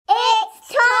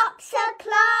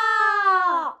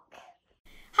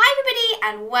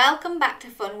and welcome back to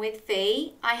Fun with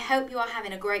Fee. I hope you are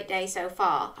having a great day so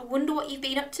far. I wonder what you've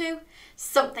been up to?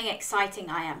 Something exciting,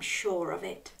 I am sure of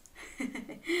it.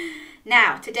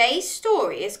 Now, today's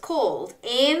story is called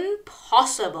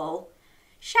Impossible.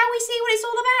 Shall we see what it's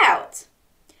all about?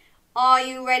 Are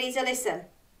you ready to listen?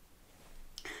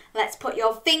 Let's put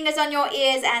your fingers on your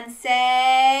ears and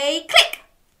say click.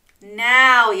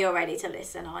 Now you're ready to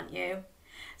listen, aren't you?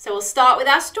 So we'll start with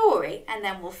our story and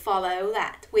then we'll follow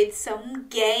that with some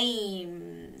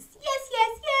games.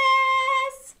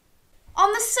 Yes.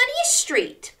 On the sunniest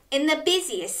street in the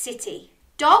busiest city,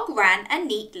 Dog ran a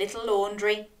neat little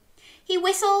laundry. He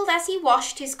whistled as he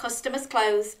washed his customers'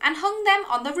 clothes and hung them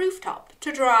on the rooftop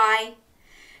to dry.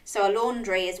 So a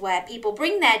laundry is where people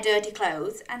bring their dirty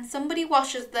clothes and somebody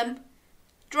washes them,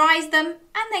 dries them,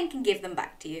 and then can give them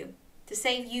back to you to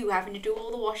save you having to do all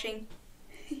the washing.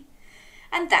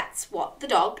 And that's what the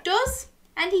dog does.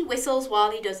 And he whistles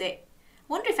while he does it.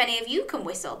 Wonder if any of you can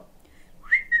whistle.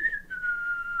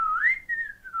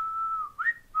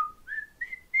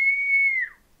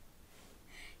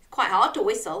 It's quite hard to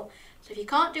whistle. So if you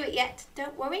can't do it yet,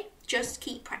 don't worry. Just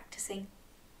keep practicing.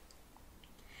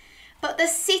 But the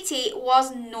city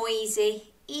was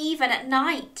noisy, even at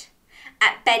night.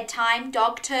 At bedtime,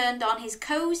 Dog turned on his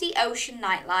cosy ocean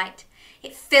nightlight.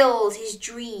 It filled his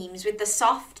dreams with the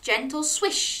soft, gentle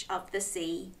swish of the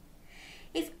sea.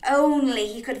 If only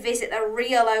he could visit the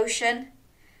real ocean,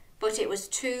 but it was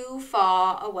too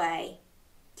far away.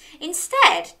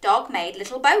 Instead, Dog made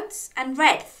little boats and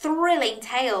read thrilling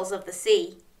tales of the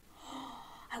sea.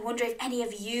 I wonder if any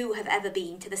of you have ever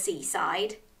been to the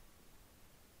seaside.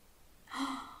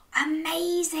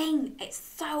 Amazing! It's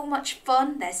so much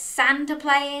fun. There's sand to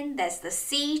play in, there's the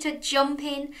sea to jump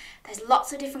in, there's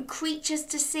lots of different creatures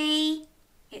to see.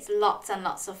 It's lots and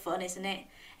lots of fun, isn't it?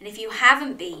 And if you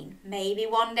haven't been, maybe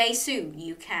one day soon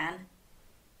you can.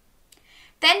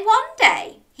 Then one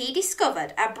day he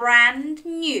discovered a brand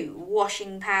new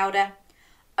washing powder,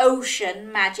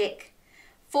 Ocean Magic,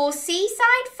 for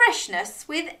seaside freshness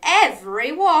with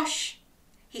every wash.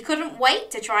 He couldn't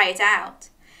wait to try it out.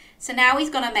 So now he's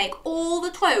going to make all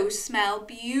the clothes smell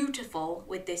beautiful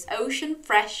with this ocean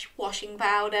fresh washing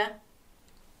powder.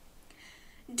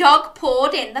 Dog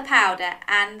poured in the powder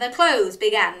and the clothes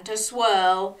began to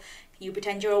swirl. Can you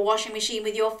pretend you're a washing machine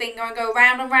with your finger and go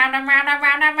round and round and round and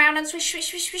round and round and swish, swish,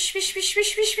 swish, swish, swish, swish,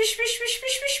 swish, swish, swish, swish, swish, swish,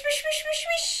 swish, swish, swish, swish,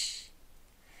 swish.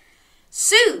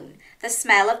 Soon the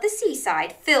smell of the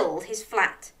seaside filled his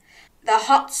flat. The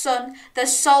hot sun, the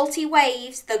salty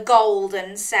waves, the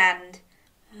golden sand.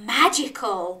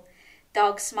 Magical!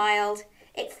 Dog smiled.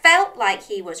 It felt like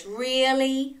he was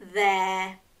really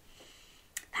there.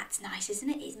 That's nice, isn't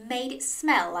it? It's made it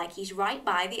smell like he's right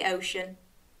by the ocean.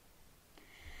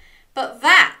 But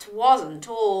that wasn't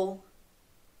all.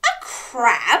 A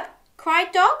crab?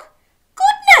 Cried Dog.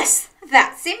 Goodness,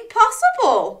 that's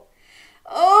impossible.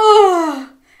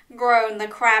 Oh, groaned the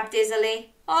crab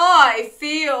dizzily. I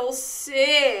feel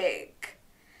sick.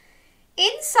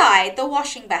 Inside the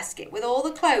washing basket with all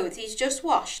the clothes he's just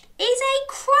washed is a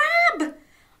crab.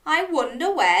 I wonder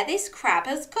where this crab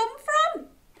has come from.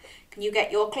 Can you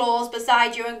get your claws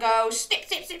beside you and go snip,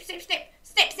 snip, snip, snip, snip,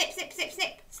 snip, snip, snip, snip,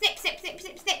 snip, snip, snip, snip,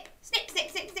 snip, snip, snip, snip,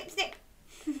 snip, snip, snip.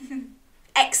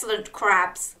 Excellent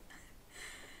crabs.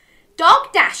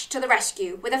 Dog dashed to the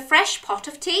rescue with a fresh pot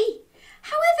of tea.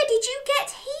 However did you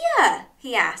get here?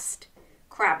 He asked.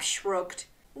 Crab shrugged.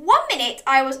 1 minute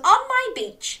I was on my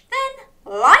beach, then,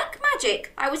 like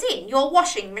magic, I was in your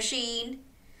washing machine.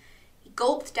 He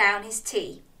gulped down his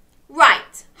tea.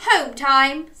 Right, home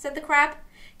time, said the crab.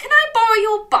 Can I borrow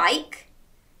your bike?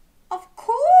 Of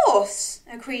course,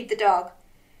 agreed the dog.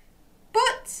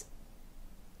 But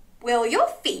will your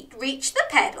feet reach the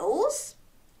pedals?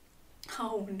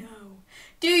 Oh no.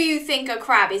 Do you think a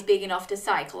crab is big enough to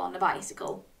cycle on a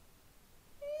bicycle?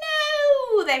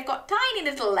 No, they've got tiny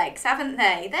little legs, haven't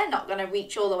they? They're not going to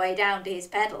reach all the way down to his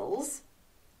pedals.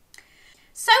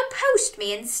 So post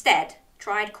me instead,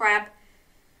 tried Crab.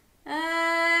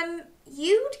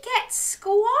 You'd get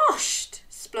squashed,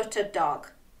 spluttered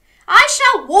Dog. I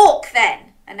shall walk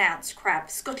then, announced Crab,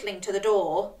 scuttling to the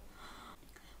door.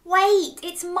 Wait,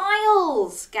 it's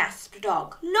miles, gasped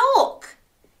Dog. Look!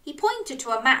 He pointed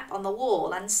to a map on the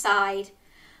wall and sighed.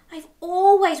 I've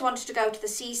always wanted to go to the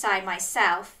seaside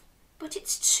myself, but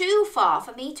it's too far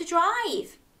for me to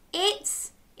drive.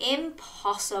 It's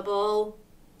impossible.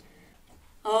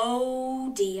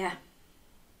 Oh dear.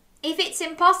 If it's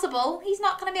impossible, he's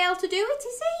not going to be able to do it,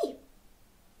 is he?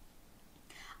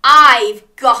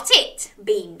 I've got it,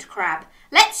 beamed Crab.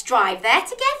 Let's drive there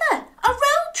together. A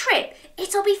road trip.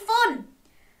 It'll be fun.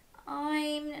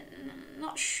 I'm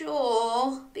Not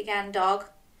sure, began Dog,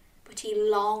 but he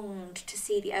longed to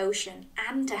see the ocean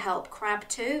and to help Crab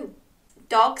too.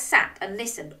 Dog sat and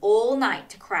listened all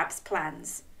night to Crab's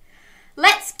plans.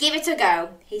 Let's give it a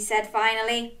go, he said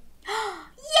finally.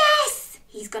 Yes!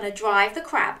 He's going to drive the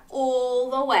crab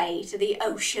all the way to the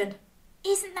ocean.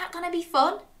 Isn't that going to be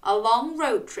fun? A long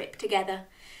road trip together.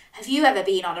 Have you ever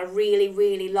been on a really,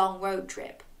 really long road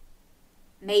trip?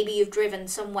 Maybe you've driven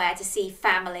somewhere to see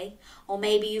family, or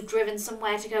maybe you've driven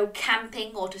somewhere to go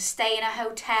camping or to stay in a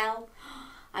hotel.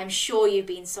 I'm sure you've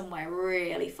been somewhere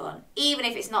really fun. Even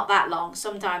if it's not that long,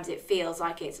 sometimes it feels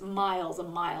like it's miles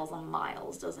and miles and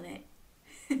miles, doesn't it?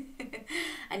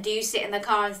 And do you sit in the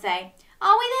car and say,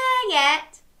 are we there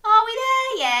yet? Are we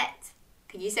there yet?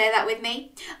 Can you say that with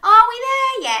me? Are we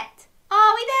there yet?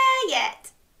 Are we there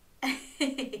yet?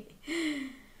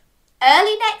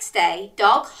 Early next day,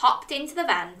 Dog hopped into the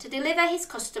van to deliver his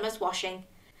customers' washing.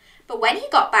 But when he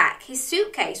got back, his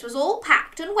suitcase was all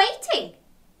packed and waiting.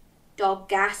 Dog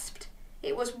gasped.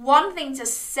 It was one thing to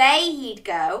say he'd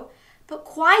go, but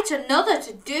quite another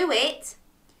to do it.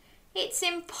 It's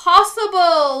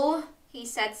impossible, he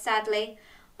said sadly.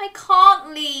 I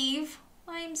can't leave.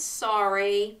 I'm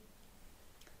sorry.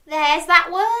 There's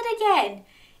that word again.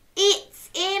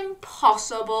 It's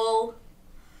impossible.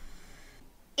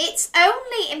 It's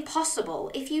only impossible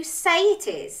if you say it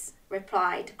is,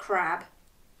 replied Crab.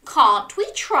 Can't we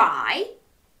try?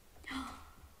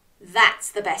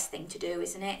 That's the best thing to do,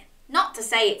 isn't it? Not to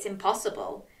say it's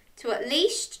impossible, to at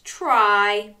least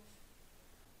try.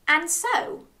 And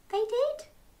so they did.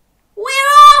 We're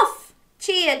off!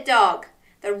 Cheered Dog.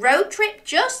 The road trip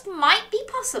just might be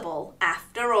possible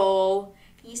after all.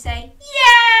 Can you say,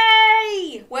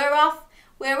 yay! We're off,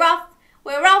 we're off,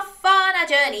 we're off on our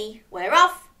journey. We're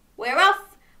off, we're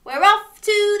off, we're off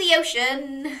to the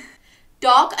ocean.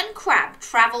 Dog and Crab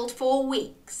travelled for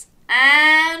weeks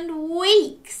and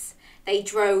weeks. They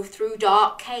drove through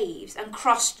dark caves and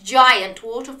crossed giant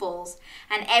waterfalls,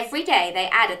 and every day they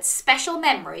added special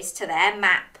memories to their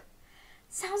map.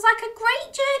 Sounds like a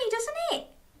great journey, doesn't it?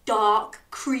 Dark,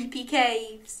 creepy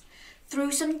caves,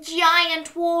 through some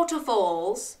giant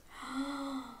waterfalls.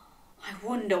 I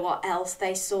wonder what else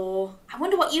they saw. I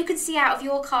wonder what you can see out of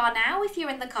your car now if you're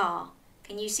in the car.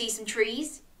 Can you see some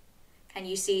trees? Can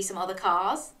you see some other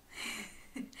cars?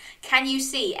 Can you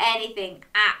see anything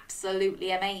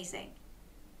absolutely amazing?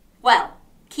 Well,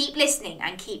 keep listening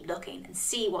and keep looking and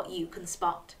see what you can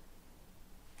spot.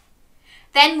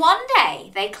 Then one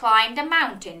day they climbed a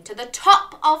mountain to the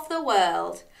top of the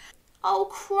world. Oh,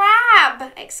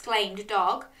 Crab, exclaimed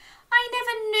Dog. I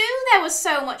never knew there was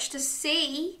so much to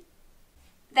see.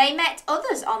 They met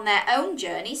others on their own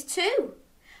journeys too.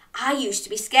 I used to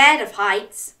be scared of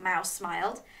heights, Mouse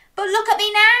smiled. But look at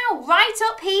me now, right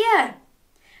up here.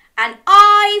 And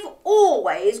I've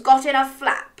always got in a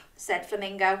flap, said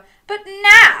Flamingo. But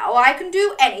now I can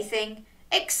do anything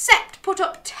except put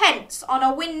up tents on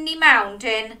a windy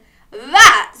mountain.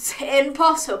 That's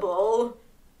impossible.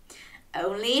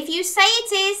 Only if you say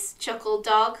it is, chuckled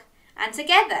Dog. And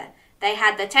together they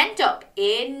had the tent up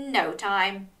in no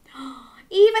time.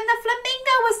 Even the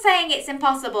Flamingo was saying it's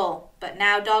impossible. But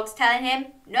now Dog's telling him,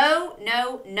 no,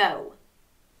 no, no.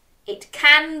 It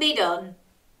can be done.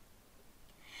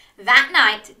 That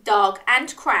night, Dog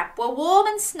and Crab were warm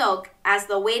and snug as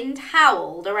the wind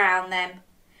howled around them.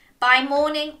 By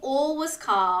morning, all was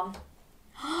calm.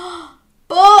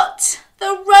 But the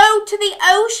road to the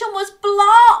ocean was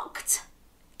blocked.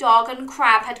 Dog and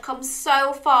Crab had come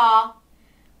so far.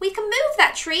 We can move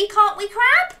that tree, can't we,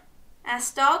 Crab?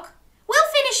 Asked Dog.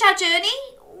 We'll finish our journey,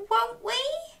 won't we?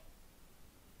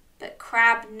 But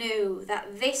Crab knew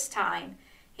that this time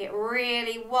it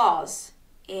really was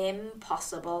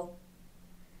impossible.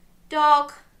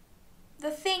 Dog, the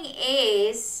thing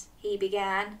is, he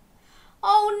began.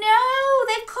 Oh no,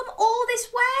 they've come all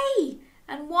this way,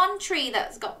 and one tree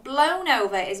that's got blown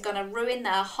over is going to ruin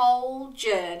their whole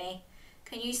journey.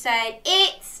 Can you say,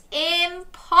 it's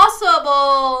impossible?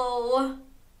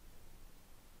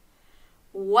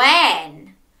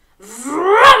 When,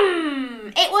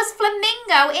 vroom, it was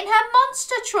Flamingo in her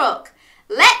monster truck.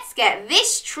 Let's get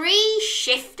this tree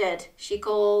shifted, she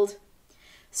called.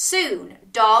 Soon,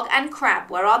 Dog and Crab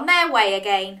were on their way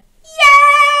again.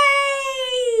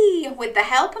 Yay! With the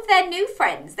help of their new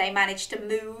friends, they managed to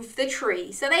move the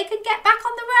tree so they could get back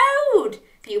on the road.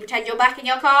 Can you pretend you're back in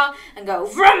your car and go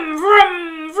vroom,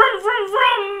 vroom, vroom, vroom,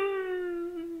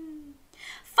 vroom?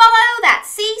 Follow that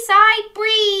seaside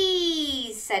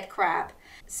breeze, said Crab.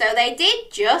 So they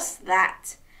did just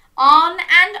that. On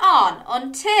and on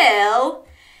until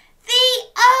the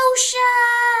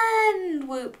ocean,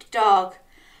 whooped Dog.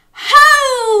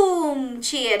 Home! wrong,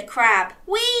 cheered Crab.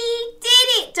 We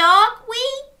did it, Dog.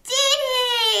 We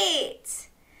did it.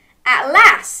 At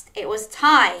last, it was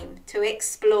time to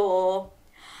explore.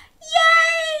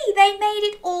 Yay! They made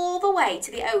it all the way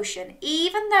to the ocean,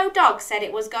 even though Dog said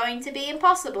it was going to be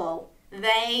impossible.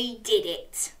 They did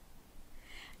it.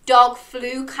 Dog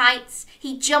flew kites,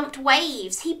 he jumped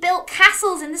waves, he built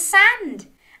castles in the sand.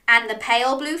 And the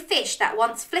pale blue fish that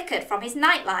once flickered from his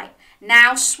nightlight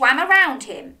now swam around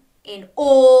him in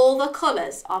all the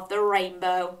colours of the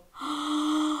rainbow.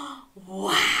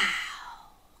 Wow!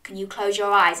 Can you close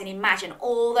your eyes and imagine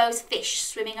all those fish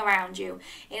swimming around you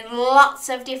in lots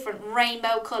of different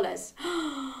rainbow colours?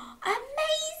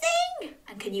 Amazing!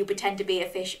 And can you pretend to be a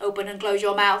fish? Open and close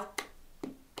your mouth.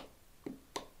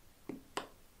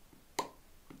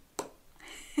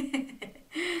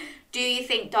 Do you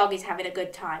think Dog is having a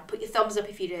good time? Put your thumbs up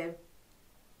if you do.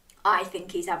 I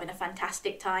think he's having a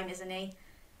fantastic time, isn't he?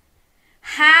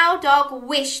 How Dog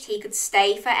wished he could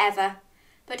stay forever.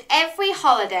 But every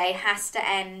holiday has to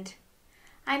end.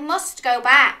 I must go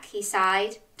back, he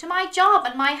sighed, to my job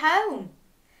and my home.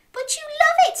 But you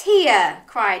love it here,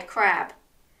 cried Crab.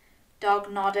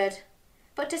 Dog nodded.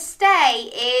 But to stay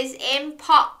is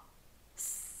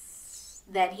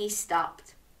Then he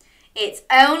stopped. It's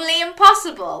only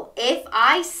impossible if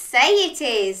I say it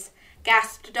is,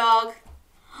 gasped Dog.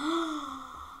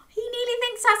 He nearly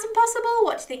thinks that's impossible.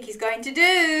 What do you think he's going to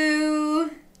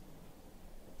do?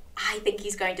 I think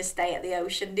he's going to stay at the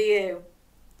ocean, do you?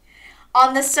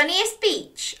 On the sunniest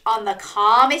beach, on the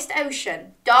calmest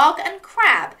ocean, Dog and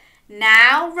Crab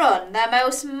now run the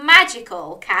most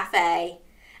magical cafe.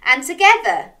 And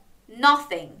together,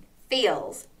 nothing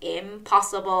feels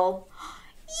impossible.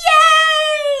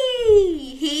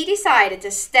 Yay! He decided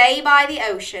to stay by the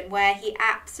ocean where he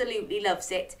absolutely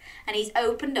loves it, and he's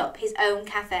opened up his own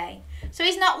cafe. So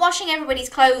he's not washing everybody's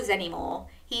clothes anymore.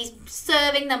 He's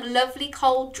serving them lovely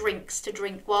cold drinks to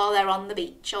drink while they're on the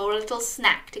beach, or a little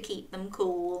snack to keep them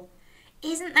cool.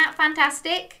 Isn't that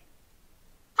fantastic?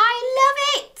 I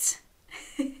love it!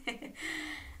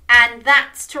 And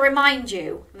that's to remind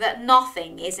you that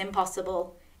nothing is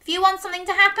impossible. If you want something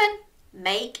to happen,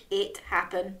 make it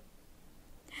happen.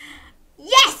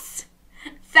 Yes!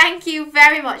 Thank you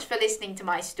very much for listening to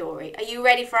my story. Are you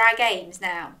ready for our games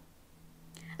now?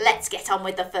 Let's get on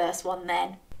with the first one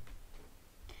then.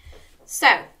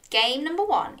 So, game number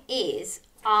 1 is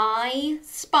I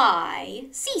Spy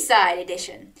Seaside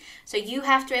Edition. So you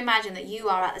have to imagine that you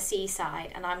are at the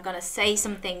seaside and I'm going to say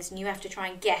some things and you have to try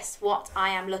and guess what I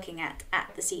am looking at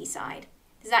the seaside.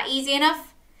 Is that easy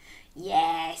enough?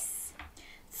 Yes.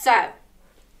 So,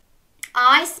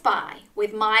 I spy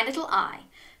with my little eye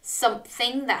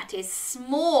something that is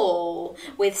small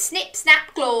with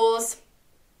snip-snap claws.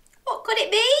 What could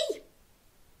it be?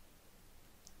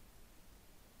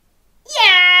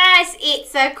 Yes,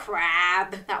 it's a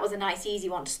crab. That was a nice easy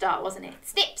one to start, wasn't it?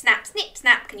 Snip, snap, snip,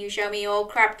 snap. Can you show me your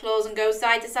crab claws and go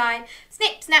side to side?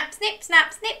 Snip, snap, snip,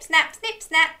 snap, snip, snap, snip,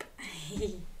 snap.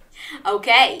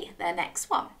 Okay, the next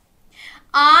one.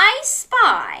 I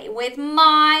spy with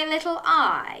my little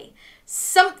eye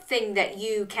something that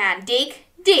you can dig,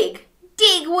 dig,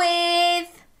 dig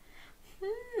with.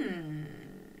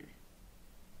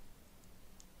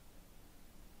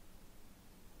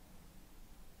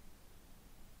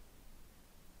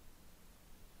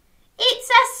 It's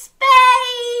a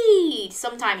spade!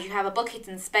 Sometimes you have a bucket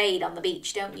and spade on the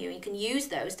beach, don't you? You can use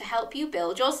those to help you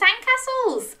build your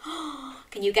sandcastles.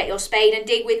 Can you get your spade and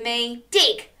dig with me?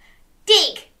 Dig,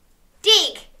 dig,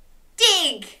 dig,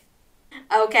 dig.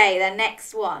 Okay, the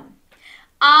next one.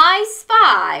 I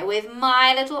spy with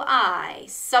my little eye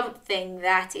something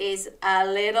that is a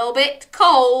little bit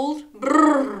cold,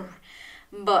 brrr,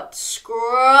 but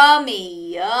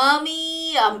scrummy,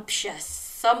 yummy, umptious.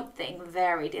 Something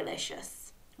very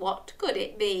delicious. What could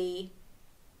it be?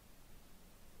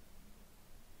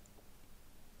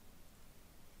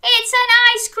 It's an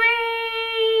ice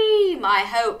cream! I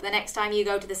hope the next time you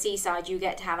go to the seaside you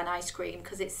get to have an ice cream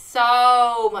because it's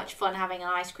so much fun having an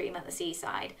ice cream at the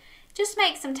seaside. It just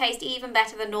makes them taste even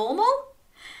better than normal.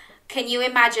 Can you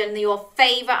imagine your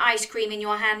favourite ice cream in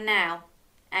your hand now?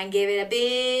 And give it a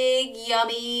big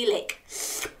yummy lick.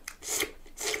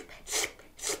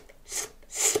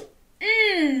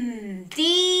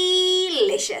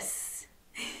 Delicious.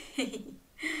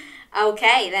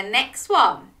 Okay, the next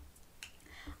one.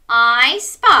 I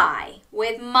spy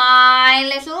with my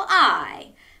little eye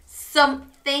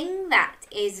something that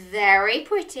is very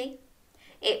pretty.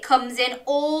 It comes in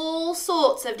all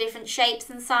sorts of different shapes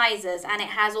and sizes and it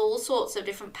has all sorts of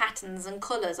different patterns and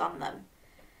colours on them.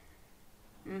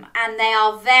 And they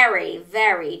are very,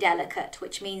 very delicate,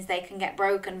 which means they can get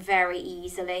broken very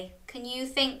easily. Can you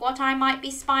think what I might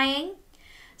be spying?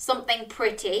 Something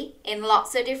pretty in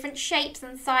lots of different shapes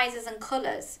and sizes and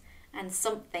colours, and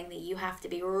something that you have to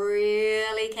be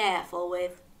really careful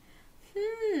with.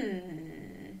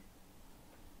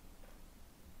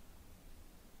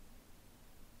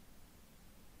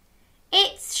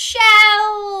 It's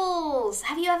shells!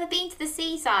 Have you ever been to the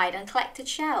seaside and collected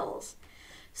shells?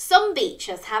 Some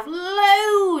beaches have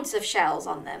loads of shells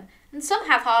on them, and some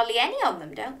have hardly any on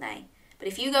them, don't they? But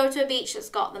if you go to a beach that's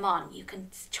got them on, you can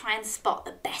try and spot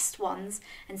the best ones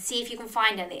and see if you can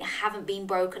find any that haven't been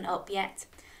broken up yet.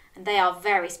 And they are a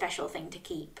very special thing to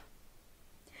keep.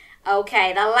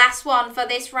 Okay, the last one for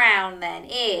this round then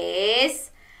is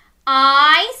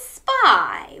I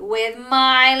spy with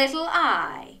my little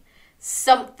eye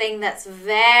something that's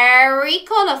very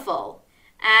colourful,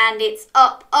 and it's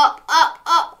up, up, up,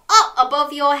 up, up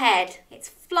above your head. It's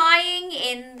flying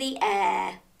in the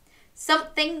air.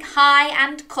 Something high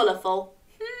and colourful.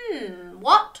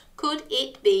 What could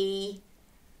it be?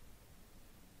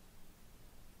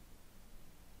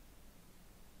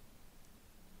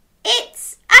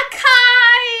 It's a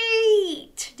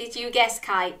kite! Did you guess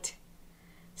kite?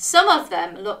 Some of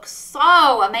them look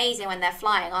so amazing when they're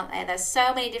flying, aren't they? There's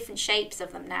so many different shapes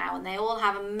of them now, and they all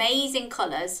have amazing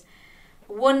colours.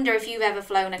 Wonder if you've ever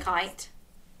flown a kite.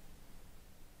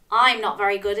 I'm not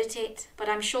very good at it, but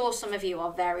I'm sure some of you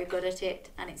are very good at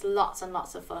it, and it's lots and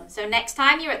lots of fun. So next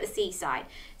time you're at the seaside,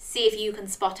 see if you can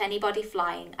spot anybody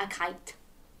flying a kite.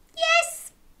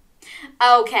 Yes!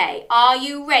 Okay, are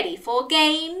you ready for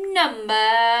game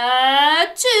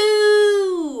number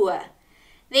 2?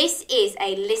 This is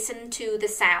a listen to the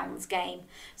sounds game.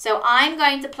 So I'm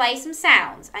going to play some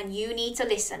sounds, and you need to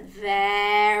listen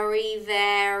very,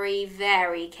 very,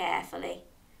 very carefully.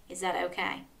 Is that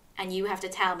okay? And you have to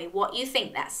tell me what you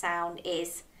think that sound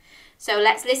is. So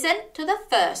let's listen to the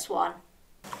first one.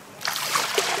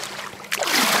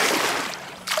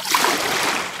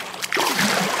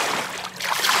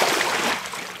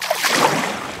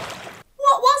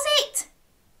 What was it?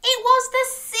 It was the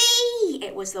sea.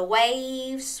 It was the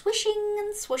waves swishing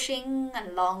and swooshing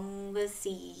along the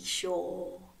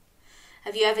seashore.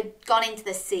 Have you ever gone into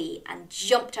the sea and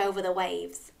jumped over the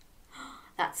waves?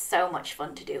 That's so much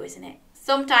fun to do, isn't it?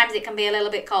 Sometimes it can be a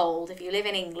little bit cold. If you live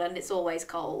in England, it's always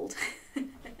cold.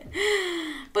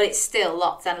 But it's still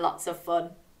lots and lots of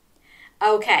fun.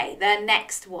 Okay, the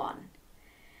next one.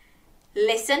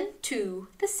 Listen to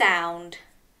the sound.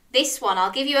 This one,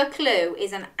 I'll give you a clue,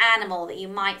 is an animal that you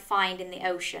might find in the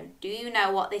ocean. Do you know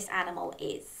what this animal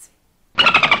is?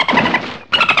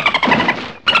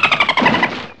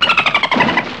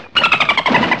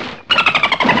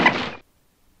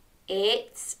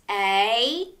 It's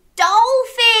a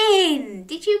dolphin!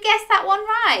 Did you guess that one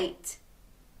right?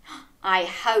 I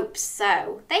hope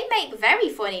so. They make very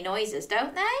funny noises,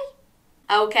 don't they?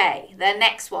 Okay, the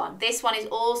next one. This one is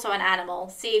also an animal.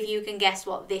 See if you can guess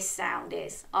what this sound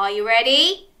is. Are you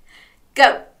ready?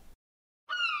 Go!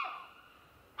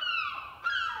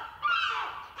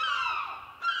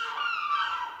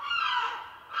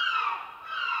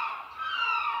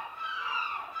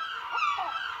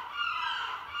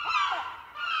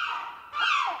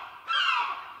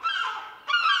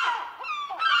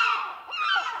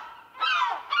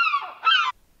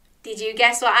 Did you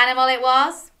guess what animal it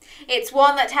was? It's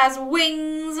one that has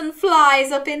wings and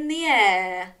flies up in the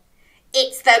air.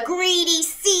 It's the greedy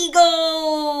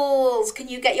seagulls! Can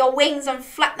you get your wings and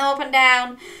flap them up and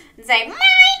down and say, mine,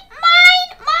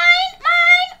 mine, mine,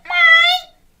 mine,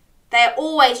 mine? They're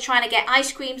always trying to get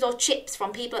ice creams or chips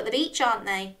from people at the beach, aren't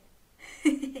they?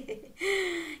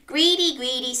 Greedy,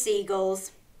 greedy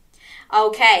seagulls.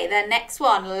 Okay, the next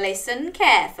one. Listen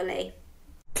carefully.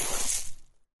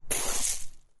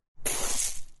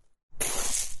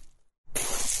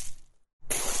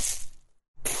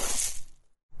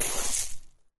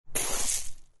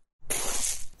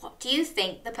 What do you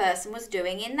think the person was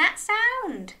doing in that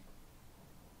sound?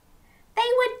 They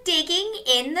were digging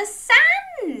in the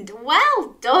sand.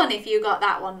 Well done if you got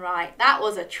that one right. That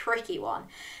was a tricky one.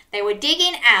 They were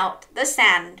digging out the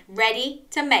sand, ready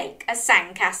to make a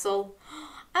sandcastle.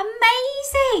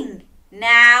 Amazing!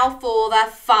 Now for the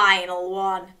final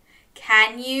one.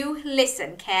 Can you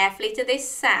listen carefully to this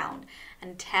sound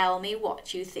and tell me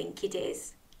what you think it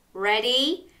is?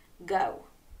 Ready? Go.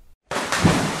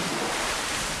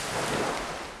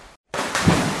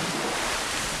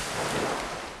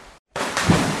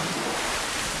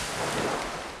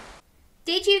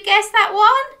 Did you guess that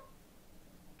one?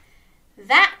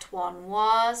 That one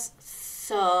was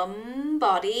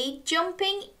somebody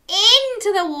jumping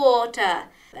into the water.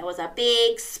 There was a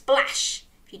big splash.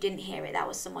 If you didn't hear it, that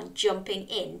was someone jumping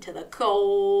into the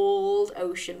cold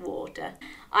ocean water.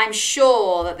 I'm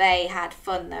sure that they had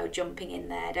fun though, jumping in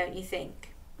there, don't you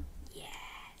think?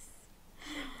 Yes.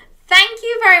 Thank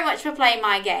you very much for playing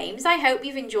my games. I hope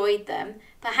you've enjoyed them.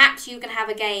 Perhaps you can have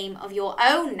a game of your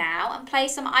own now and play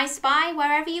some I Spy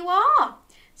wherever you are.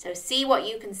 So see what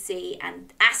you can see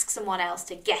and ask someone else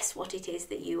to guess what it is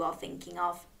that you are thinking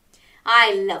of.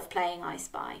 I love playing I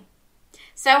Spy.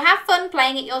 So have fun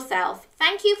playing it yourself.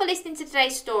 Thank you for listening to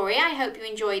today's story. I hope you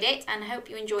enjoyed it and I hope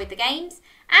you enjoyed the games.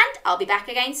 And I'll be back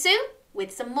again soon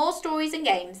with some more stories and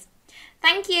games.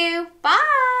 Thank you. Bye.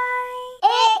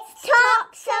 It's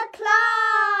Tox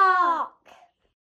o'clock.